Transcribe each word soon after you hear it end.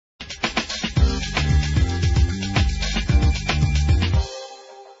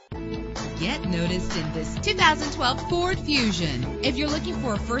noticed in this 2012 Ford Fusion. If you're looking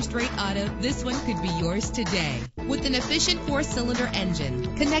for a first-rate auto, this one could be yours today. With an efficient 4-cylinder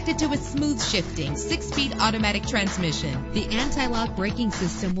engine connected to a smooth shifting 6-speed automatic transmission, the anti-lock braking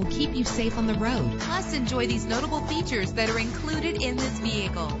system will keep you safe on the road. Plus, enjoy these notable features that are included in this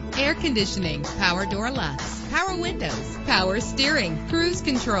vehicle: air conditioning, power door locks, power windows, power steering, cruise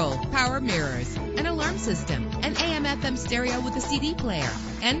control, power mirrors, an alarm system, an AM/FM stereo with a CD player.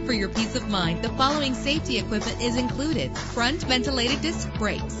 And for your peace of mind, the following safety equipment is included: front ventilated disc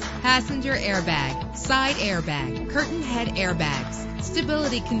brakes, passenger airbag, side airbag, curtain head airbags,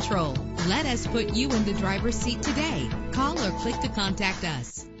 stability control. Let us put you in the driver's seat today. Call or click to contact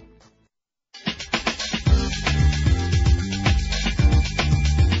us.